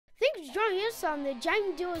joining us on the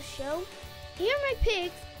Mendola show. Here are my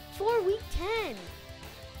picks for Week 10.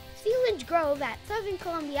 Sealands Grove at Southern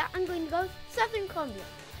Columbia, I'm going to go Southern Columbia.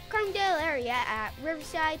 Carmdale area at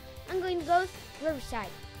Riverside, I'm going to go Riverside.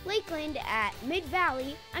 Lakeland at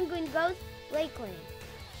Mid-Valley, I'm going to go Lakeland.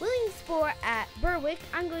 Williamsport at Berwick,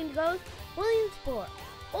 I'm going to go Williamsport.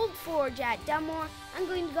 Old Forge at Dunmore, I'm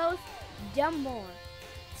going to go Dunmore.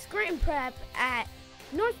 Scranton Prep at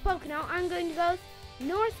North Pocono, I'm going to go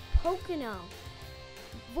North Pocono.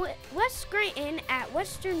 West Scranton at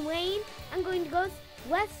Western Wayne, I'm going to go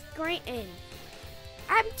West Scranton.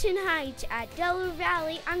 Abington Heights at Delaware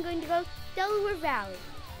Valley, I'm going to go Delaware Valley.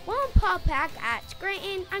 Wallenpaupack at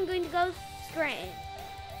Scranton, I'm going to go Scranton.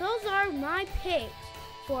 Those are my picks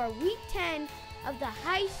for Week 10 of the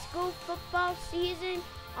high school football season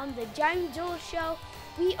on the Mendola show.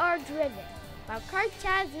 We are driven by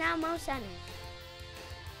Cartaz and Alamo Center.